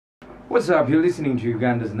What's up? You're listening to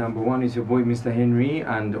Uganda's #1. It's your boy Mr. Henry,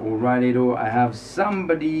 and alright, I have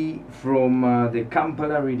somebody from the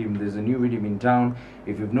Kampala Rhythm. There's a new rhythm in town.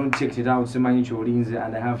 If you've not checked it out, and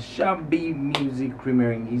I have Shebby Music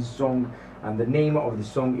premiering his song, and the name of the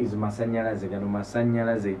song is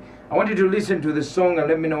Masanyalaze. I want you to listen to the song and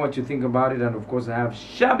let me know what you think about it. And of course, I have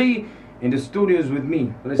Shebby in the studios with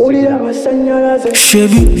me. Let's check it out.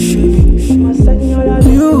 Shebby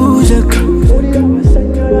music,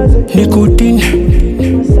 nicotine,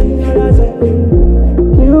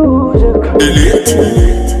 delete.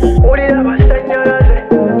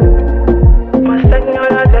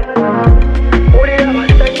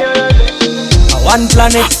 One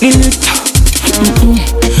planet in it.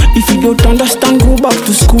 If you don't understand, go back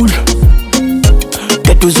to school.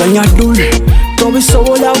 Get to Zanyadul. Don't be so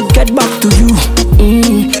old, I'll get back to you.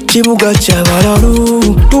 Chibuga chavararu.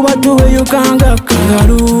 Tuba tuwe you kanga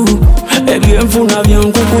kangaru. Ebye mfuna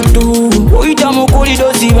vyankukutu. Uita mukuri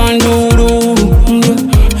dosi banduru.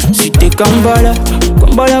 Site Kampala,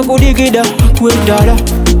 Kampala kudigida kwetala.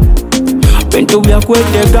 Pento bya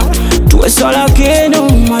kwetega. Tuwe sala keno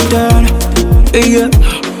matala. Yeah.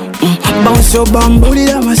 Bounce your bamba,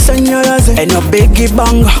 Masanyalaze, and a biggie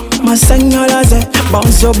banga. Masanyalaze,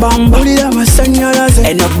 bounce your bamba, Masanyalaze,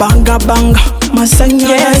 and a banga banga.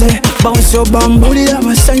 Masanyalaze, bounce your bamba,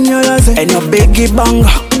 Masanyalaze, and a biggie banga.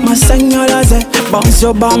 Masanyalaze, bounce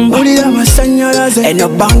your bamba, Masanyalaze, and a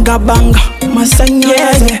banga banga.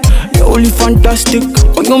 Masanyalaze, you're only fantastic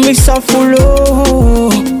when you mix up full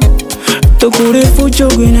of. Tokure fucho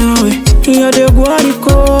ginawe, ya de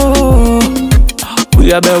guariko. We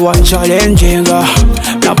have one challenging.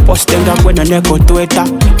 Na postenga kwena neko tweta.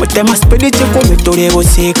 Mutema spediche kome tolevo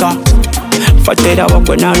seka. Fatera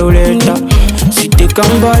wakwena loleta. Site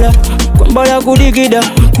Kampala, Kampala kudigida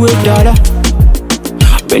kwetala.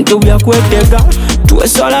 Pento bya kwetega. Tuwe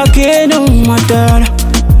sala keno matala.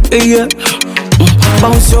 Yeah.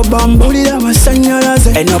 Bounce your bamba,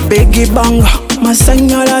 Masanyalaze, and a biggie banga.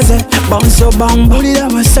 Masanyalaze, bounce your bamba,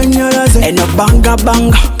 Masanyalaze, and a banga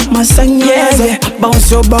banga. Masanyalaze, bounce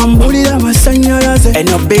your bamba, Masanyalaze, and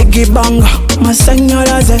a biggie banga.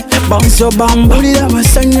 Masanyalaze, bounce your bamba,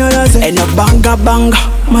 Masanyalaze, and a banga banga.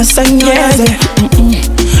 Masanyalaze.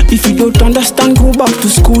 If you don't understand, go back to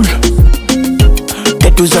school.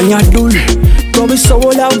 Get to Zanyadul. Don't be so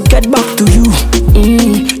old, I'll get back to you.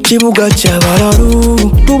 Chibuga chavararu.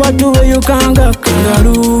 Tuba tuwe you kanga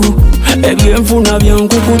kangaru. Ebye mfuna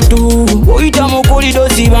vyankukutu. Uita mukuri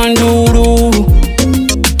dosi banduru.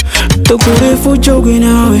 Tokure fucho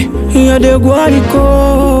ginawe, ya de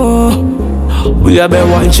guariko. We have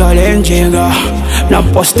one challenging. Na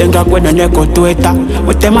postenga kwena neko tweta.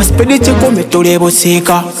 Mutema spediche kome tolevo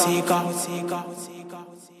seka.